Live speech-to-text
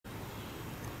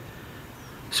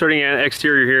Starting at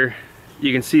exterior here,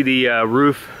 you can see the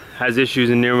roof has issues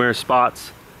in numerous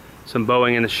spots. Some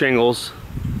bowing in the shingles.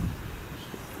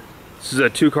 This is a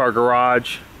 2-car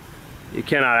garage. You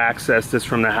cannot access this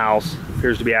from the house.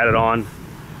 Appears to be added on.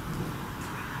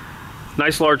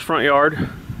 Nice large front yard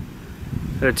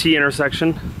at a T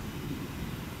intersection.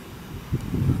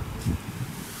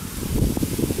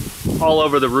 All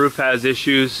over the roof has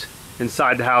issues.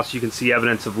 Inside the house you can see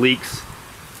evidence of leaks.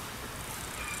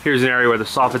 Here's an area where the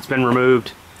soffit's been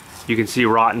removed. You can see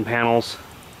rotten panels.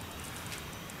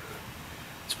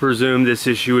 It's presumed this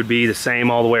issue would be the same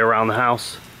all the way around the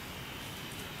house.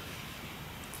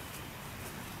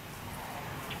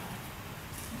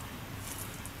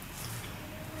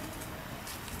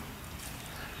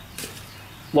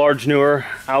 Large, newer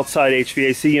outside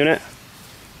HVAC unit.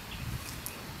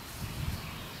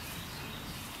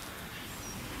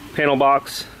 Panel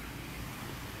box.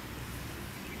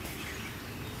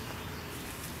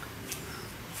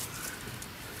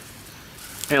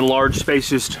 And large,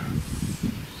 spacious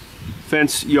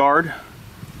fence yard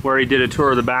where he did a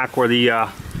tour of the back where the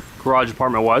garage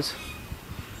apartment was.